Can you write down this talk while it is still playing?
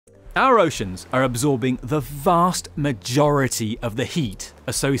Our oceans are absorbing the vast majority of the heat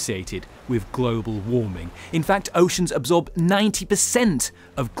associated with global warming. In fact, oceans absorb 90%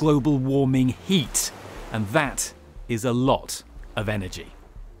 of global warming heat, and that is a lot of energy.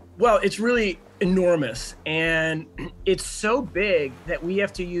 Well, it's really enormous, and it's so big that we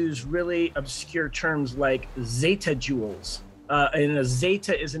have to use really obscure terms like zetajoules. And a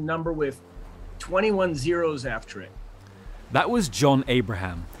zeta is a number with 21 zeros after it. That was John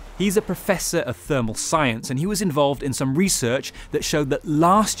Abraham. He's a professor of thermal science, and he was involved in some research that showed that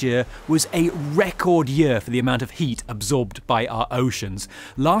last year was a record year for the amount of heat absorbed by our oceans.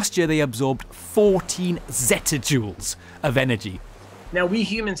 Last year they absorbed 14 zetajoules of energy. Now, we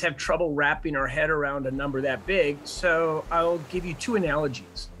humans have trouble wrapping our head around a number that big, so I'll give you two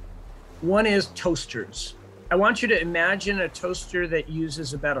analogies. One is toasters. I want you to imagine a toaster that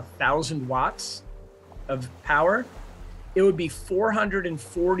uses about 1,000 watts of power. It would be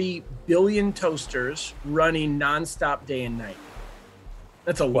 440 billion toasters running nonstop day and night.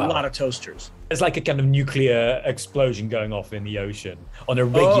 That's a lot of toasters. It's like a kind of nuclear explosion going off in the ocean on a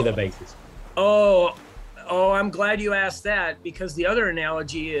regular basis. Oh, I'm glad you asked that, because the other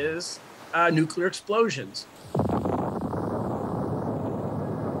analogy is nuclear explosions.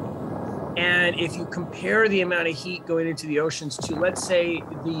 And if you compare the amount of heat going into the oceans to, let's say,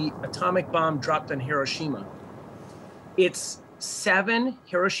 the atomic bomb dropped on Hiroshima, it's 7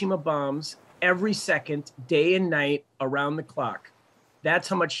 Hiroshima bombs every second, day and night, around the clock. That's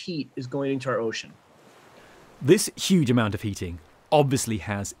how much heat is going into our ocean. This huge amount of heating obviously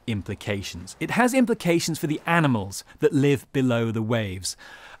has implications. It has implications for the animals that live below the waves.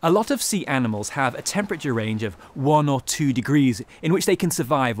 A lot of sea animals have a temperature range of 1 or 2 degrees in which they can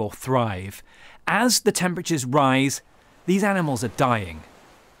survive or thrive. As the temperatures rise, these animals are dying,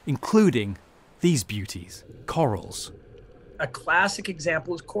 including these beauties, corals. A classic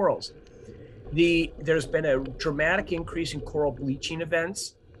example is corals. There's been a dramatic increase in coral bleaching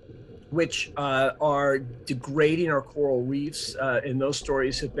events, which are degrading our coral reefs, and those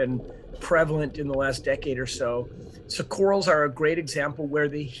stories have been prevalent in the last decade or so. So corals are a great example where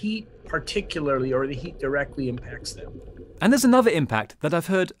the heat particularly, or the heat directly, impacts them. And there's another impact that I've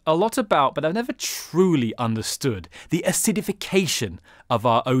heard a lot about, but I've never truly understood: the acidification of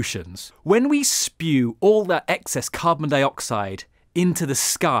our oceans. When we spew all that excess carbon dioxide into the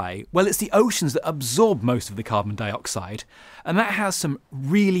sky, well, it's the oceans that absorb most of the carbon dioxide, and that has some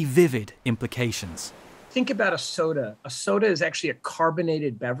really vivid implications. Think about a soda. A soda is actually a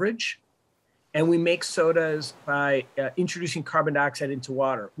carbonated beverage, and we make sodas by introducing carbon dioxide into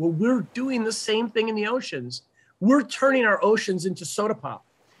water. Well, we're doing the same thing in the oceans. We're turning our oceans into soda pop,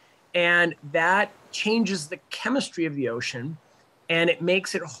 and that changes the chemistry of the ocean, and it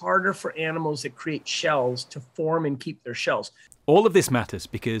makes it harder for animals that create shells to form and keep their shells. All of this matters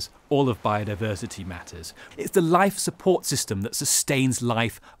because all of biodiversity matters. It's the life support system that sustains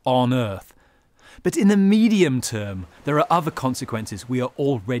life on Earth. But in the medium term, there are other consequences we are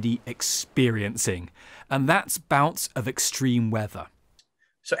already experiencing, and that's bouts of extreme weather.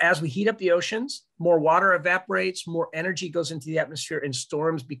 So as we heat up the oceans, more water evaporates, more energy goes into the atmosphere, and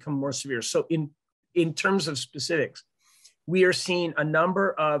storms become more severe. So in terms of specifics, we are seeing a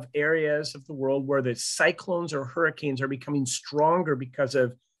number of areas of the world where the cyclones or hurricanes are becoming stronger because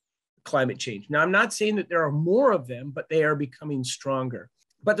of climate change. Now, I'm not saying that there are more of them, but they are becoming stronger.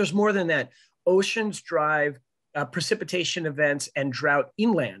 But there's more than that. Oceans drive precipitation events and drought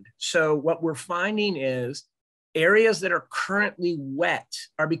inland. So what we're finding is areas that are currently wet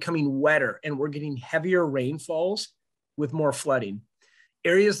are becoming wetter, and we're getting heavier rainfalls with more flooding.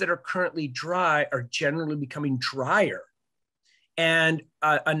 Areas that are currently dry are generally becoming drier. And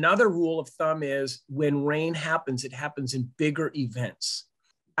another rule of thumb is when rain happens, it happens in bigger events.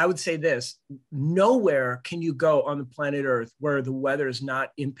 I would say this: nowhere can you go on the planet Earth where the weather is not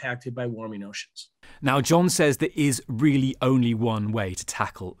impacted by warming oceans. Now, John says there is really only one way to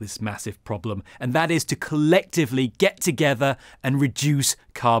tackle this massive problem, and that is to collectively get together and reduce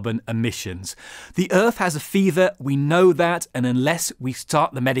carbon emissions. The Earth has a fever, we know that, and unless we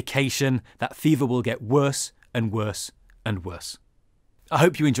start the medication, that fever will get worse and worse and worse. I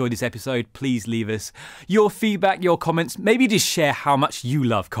hope you enjoyed this episode. Please leave us your feedback, your comments. Maybe just share how much you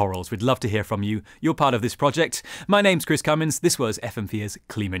love corals. We'd love to hear from you. You're part of this project. My name's Chris Cummins. This was FM4's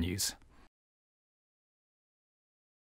Klimanews.